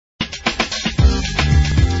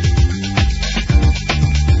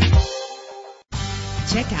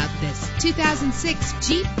Check out this 2006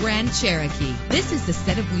 Jeep Grand Cherokee. This is the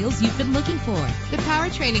set of wheels you've been looking for. The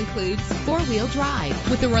powertrain includes four-wheel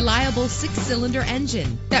drive with a reliable six-cylinder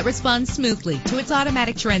engine that responds smoothly to its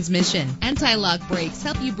automatic transmission. Anti-lock brakes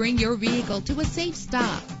help you bring your vehicle to a safe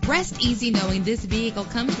stop. Rest easy knowing this vehicle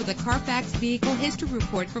comes with a Carfax Vehicle History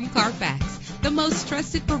Report from Carfax, the most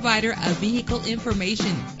trusted provider of vehicle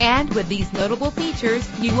information. And with these notable features,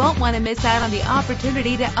 you won't want to miss out on the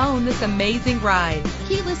opportunity to own this amazing ride.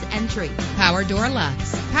 Keyless entry, power door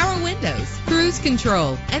locks, power windows, cruise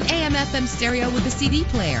control, an AM/FM stereo with a CD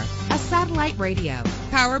player, a satellite radio,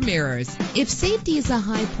 power mirrors. If safety is a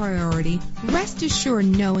high priority, rest assured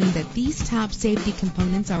knowing that these top safety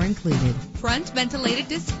components are included. Front ventilated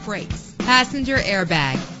disc brakes, passenger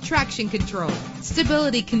airbag, traction control,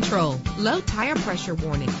 stability control, low tire pressure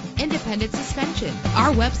warning, independent suspension.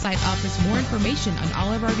 Our website offers more information on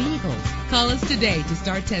all of our vehicles. Call us today to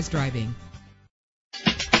start test driving.